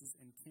circumstances,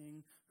 and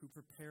King, who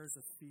prepares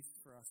a feast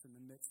for us in the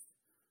midst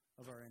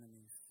of our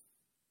enemies.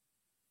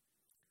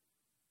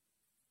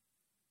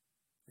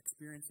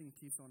 Experiencing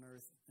peace on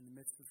earth in the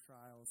midst of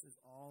trials is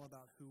all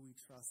about who we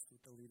trust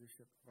with the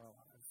leadership of our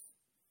lives.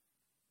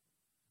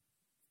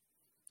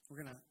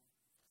 We're going to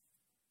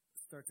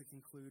start to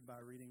conclude by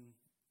reading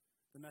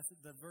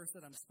the verse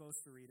that I'm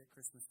supposed to read at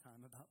Christmas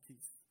time about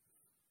peace.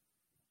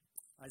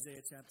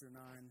 Isaiah chapter 9.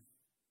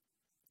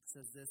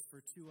 Says this: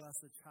 for to us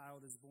a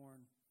child is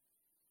born,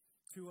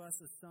 to us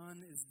a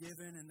son is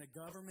given, and the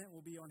government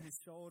will be on his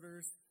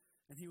shoulders,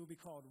 and he will be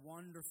called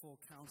Wonderful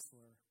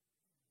Counselor,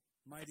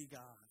 Mighty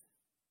God,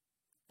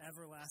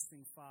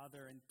 Everlasting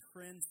Father, and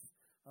Prince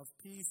of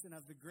Peace. And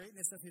of the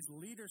greatness of his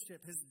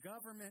leadership, his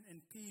government and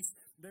peace,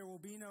 there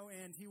will be no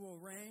end. He will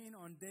reign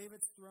on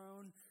David's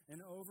throne and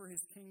over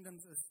his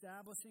kingdoms,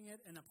 establishing it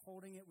and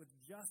upholding it with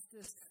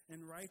justice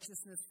and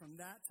righteousness from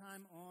that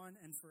time on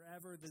and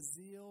forever. The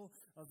zeal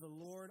of the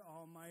Lord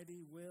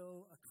Almighty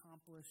will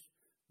accomplish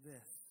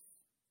this.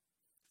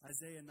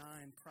 Isaiah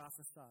 9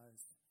 prophesies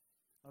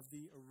of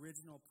the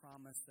original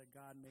promise that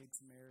God made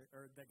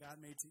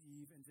to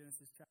Eve in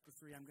Genesis chapter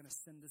 3. I'm going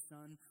to send a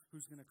son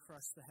who's going to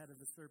crush the head of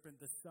the serpent.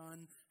 The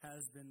son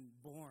has been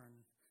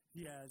born.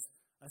 He has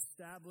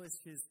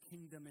established his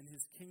kingdom, and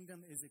his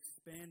kingdom is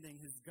expanding.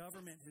 His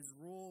government, his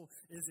rule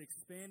is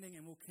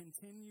expanding and will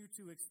continue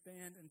to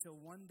expand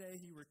until one day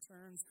he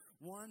returns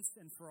once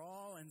and for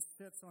all and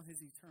sits on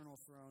his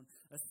eternal throne,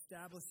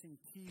 establishing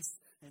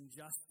peace and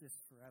justice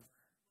forever.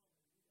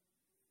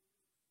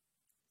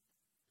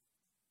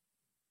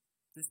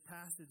 This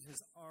passage has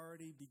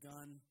already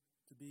begun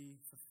to be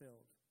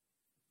fulfilled.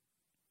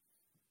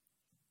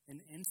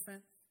 An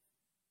infant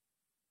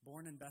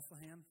born in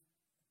Bethlehem,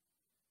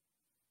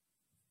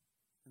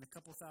 and a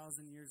couple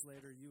thousand years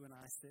later, you and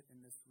I sit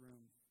in this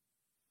room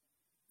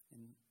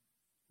in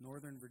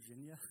Northern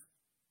Virginia.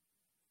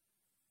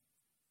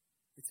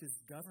 It's his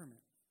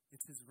government.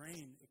 It's his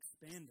reign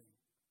expanding.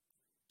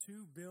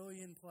 2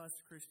 billion plus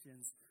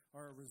Christians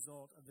are a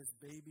result of this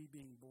baby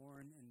being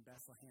born in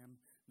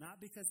Bethlehem. Not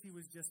because he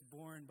was just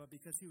born, but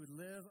because he would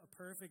live a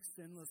perfect,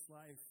 sinless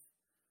life.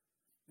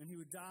 And he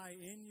would die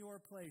in your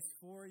place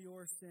for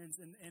your sins.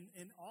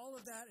 And all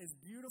of that is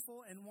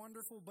beautiful and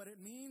wonderful, but it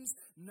means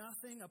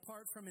nothing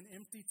apart from an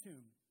empty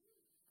tomb.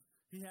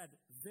 He had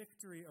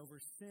victory over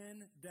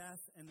sin,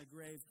 death, and the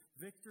grave.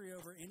 Victory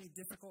over any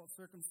difficult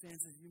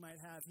circumstances you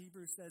might have.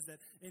 Hebrews says that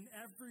in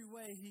every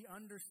way he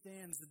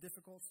understands the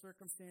difficult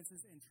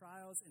circumstances and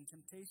trials and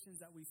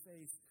temptations that we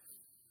face.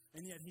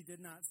 And yet he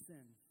did not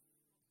sin.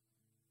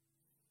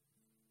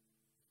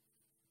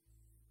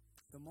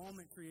 The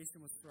moment creation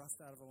was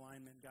thrust out of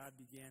alignment, God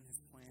began his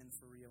plan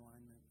for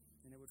realignment.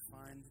 And it would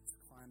find its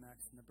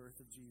climax in the birth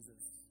of Jesus.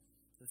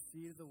 The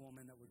seed of the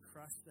woman that would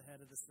crush the head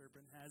of the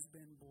serpent has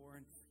been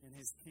born, and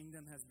his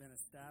kingdom has been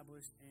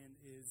established and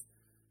is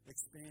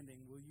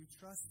expanding. Will you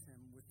trust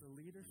him with the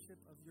leadership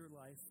of your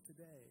life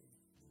today?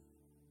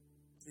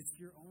 It's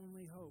your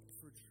only hope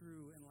for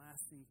true and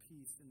lasting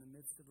peace in the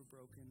midst of a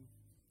broken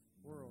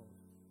world.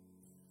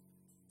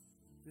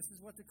 This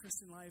is what the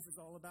Christian life is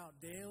all about.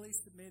 Daily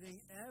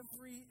submitting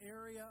every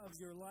area of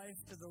your life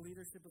to the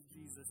leadership of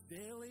Jesus.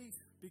 Daily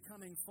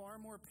becoming far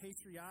more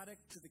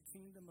patriotic to the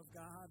kingdom of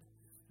God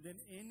than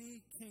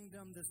any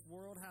kingdom this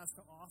world has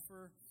to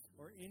offer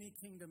or any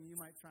kingdom you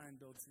might try and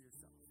build for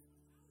yourself.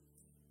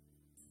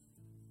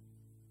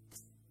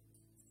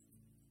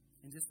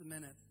 In just a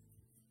minute,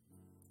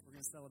 we're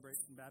going to celebrate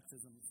some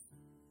baptisms.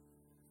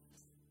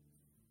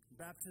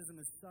 Baptism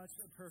is such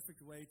a perfect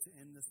way to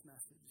end this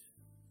message.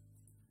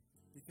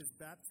 Because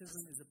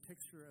baptism is a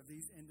picture of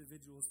these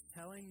individuals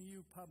telling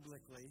you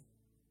publicly,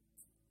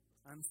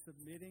 I'm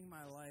submitting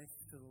my life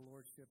to the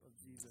lordship of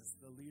Jesus,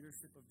 the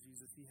leadership of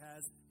Jesus. He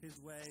has his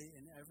way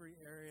in every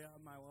area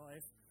of my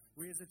life.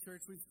 We as a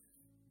church, we've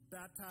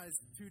baptized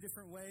two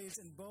different ways,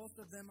 and both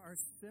of them are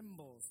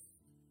symbols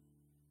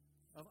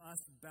of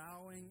us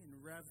bowing in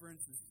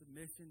reverence and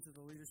submission to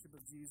the leadership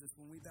of Jesus.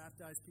 When we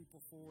baptize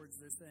people forwards,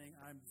 they're saying,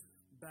 I'm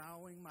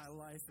bowing my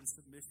life in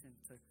submission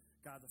to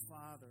God the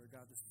Father,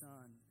 God the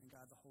Son, and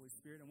God the Holy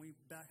Spirit. And we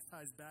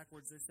baptize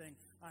backwards. They're saying,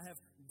 I have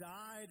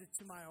died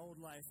to my old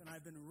life, and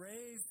I've been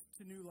raised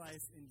to new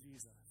life in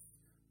Jesus.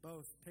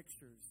 Both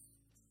pictures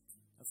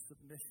of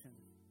submission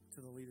to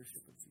the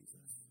leadership of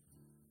Jesus.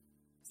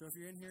 So if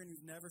you're in here and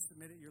you've never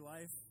submitted your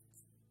life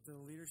to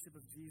the leadership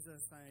of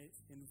Jesus, I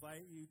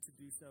invite you to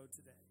do so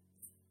today.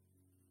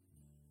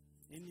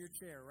 In your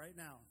chair right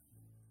now.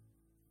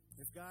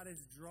 If God is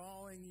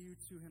drawing you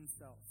to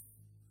himself,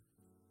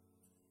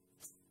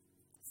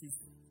 He's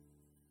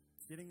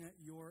getting at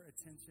your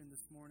attention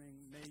this morning.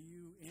 May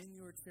you, in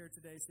your chair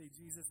today, say,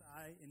 Jesus,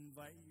 I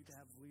invite you to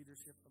have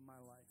leadership of my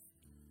life.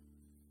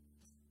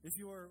 If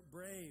you are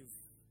brave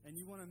and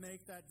you want to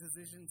make that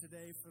decision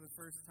today for the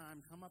first time,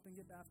 come up and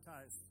get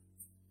baptized.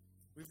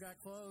 We've got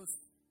clothes.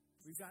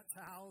 We've got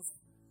towels.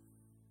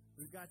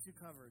 We've got you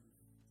covered.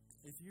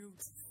 If you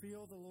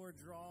feel the Lord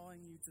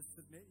drawing you to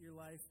submit your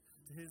life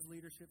to his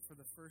leadership for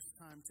the first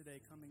time today,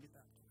 come and get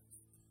baptized.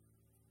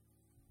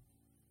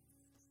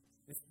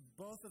 If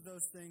both of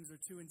those things are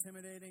too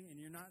intimidating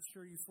and you're not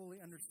sure you fully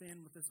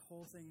understand what this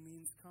whole thing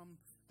means, come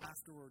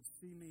afterwards.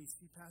 See me,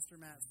 see Pastor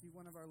Matt, see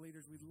one of our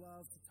leaders. We'd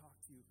love to talk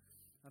to you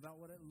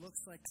about what it looks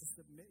like to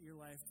submit your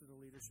life to the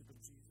leadership of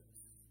Jesus.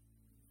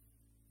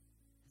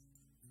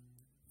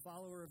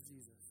 Follower of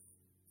Jesus.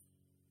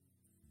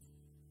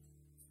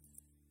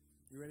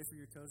 You ready for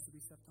your toes to be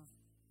stepped on?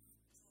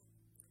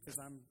 Because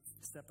I'm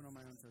stepping on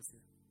my own toes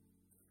here.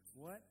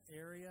 What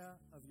area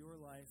of your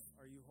life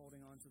are you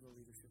holding on to the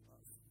leadership of?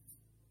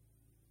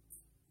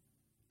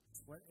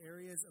 What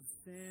areas of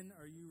sin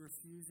are you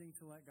refusing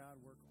to let God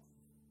work on?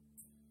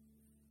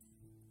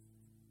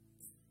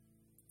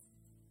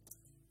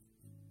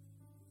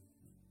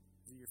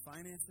 Is it your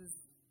finances?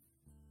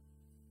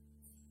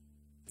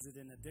 Is it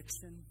an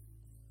addiction?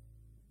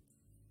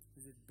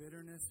 Is it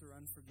bitterness or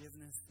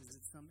unforgiveness? Is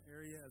it some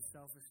area of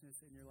selfishness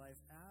in your life?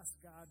 Ask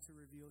God to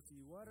reveal to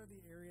you, what are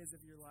the areas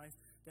of your life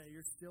that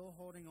you're still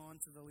holding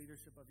on to the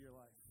leadership of your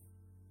life?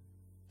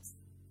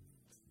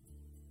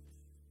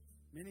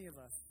 Many of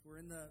us, we're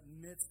in the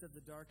midst of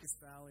the darkest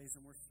valleys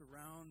and we're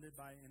surrounded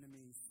by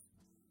enemies.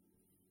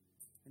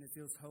 And it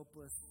feels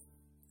hopeless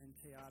and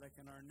chaotic,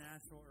 and our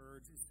natural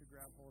urge is to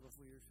grab hold of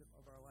leadership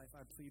of our life.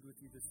 I plead with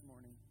you this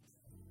morning.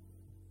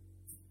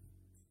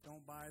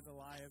 Don't buy the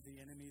lie of the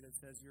enemy that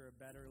says you're a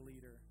better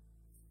leader.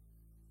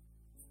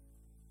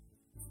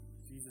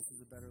 Jesus is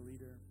a better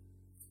leader.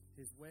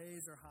 His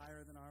ways are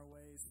higher than our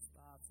ways. His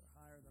thoughts are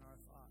higher than our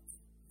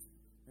thoughts.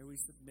 May we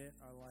submit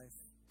our life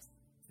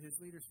to his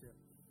leadership.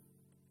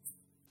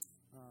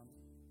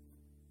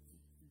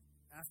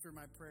 After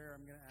my prayer,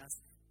 I'm going to ask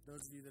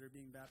those of you that are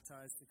being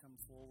baptized to come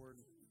forward.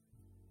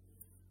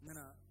 I'm going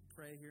to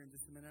pray here in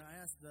just a minute. I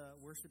ask the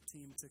worship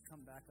team to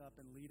come back up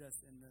and lead us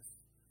in this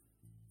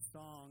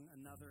song,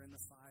 Another in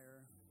the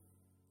Fire.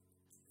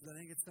 Because I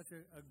think it's such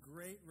a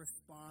great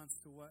response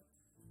to what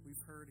we've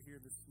heard here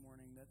this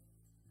morning,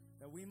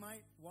 that we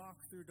might walk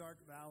through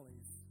dark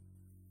valleys.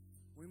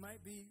 We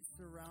might be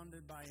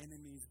surrounded by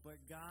enemies,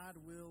 but God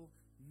will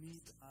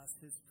meet us.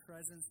 His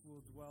presence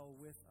will dwell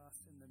with us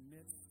in the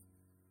midst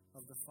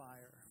of the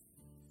fire.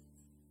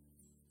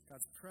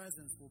 God's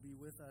presence will be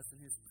with us,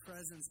 and his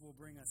presence will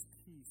bring us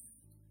peace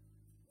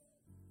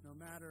no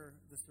matter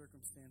the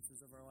circumstances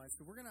of our life.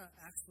 So we're going to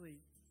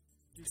actually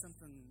do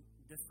something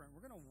different.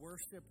 We're going to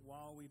worship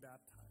while we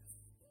baptize.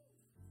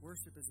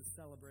 Worship is a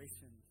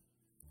celebration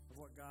of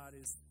what God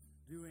is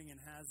doing and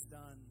has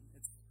done.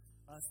 It's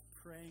us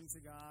praying to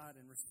God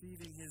and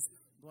receiving his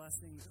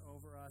blessings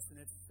over us,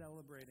 and it's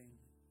celebrating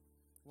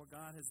what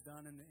God has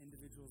done in the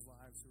individuals'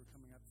 lives who are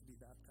coming up to be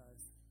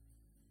baptized.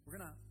 We're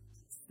going to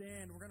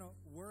stand, we're going to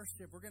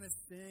worship, we're going to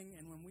sing,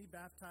 and when we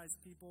baptize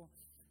people,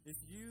 if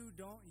you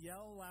don't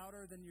yell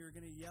louder than you're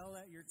going to yell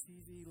at your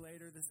TV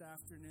later this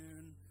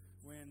afternoon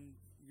when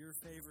your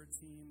favorite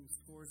team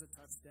scores a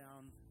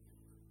touchdown,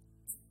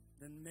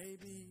 then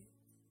maybe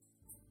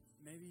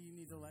you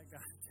need to let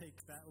God take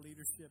that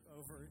leadership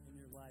over in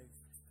your life.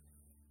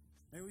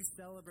 May we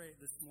celebrate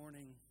this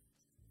morning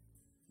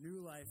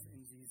new life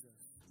in Jesus,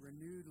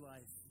 renewed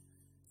life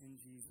in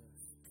Jesus,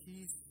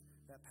 peace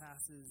that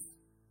passes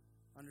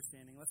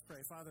understanding. Let's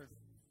pray. Father,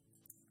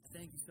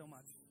 thank you so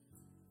much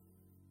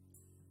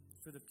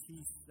for the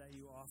peace that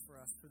you offer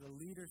us, for the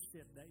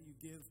leadership that you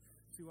give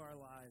to our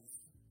lives.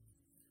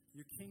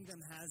 Your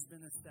kingdom has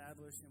been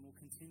established and will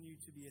continue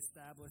to be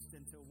established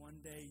until one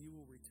day you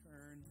will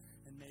return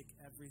and make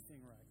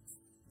everything right.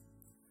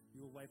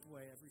 You will wipe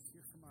away every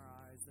tear from our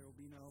eyes. There will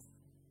be no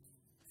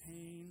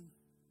pain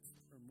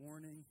or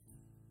mourning,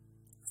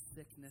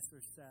 sickness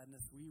or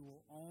sadness. We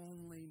will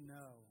only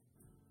know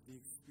the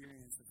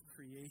experience of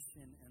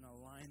creation and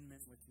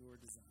alignment with your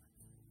design.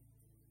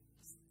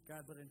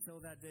 God, but until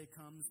that day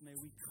comes, may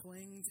we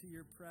cling to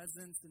your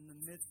presence in the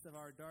midst of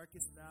our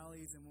darkest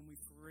valleys and when we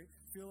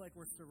feel like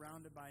we're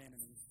surrounded by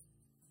enemies.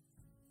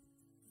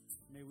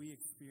 May we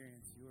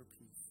experience your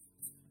peace.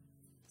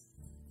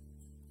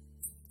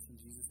 In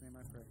Jesus' name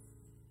I pray.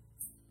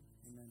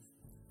 Amen.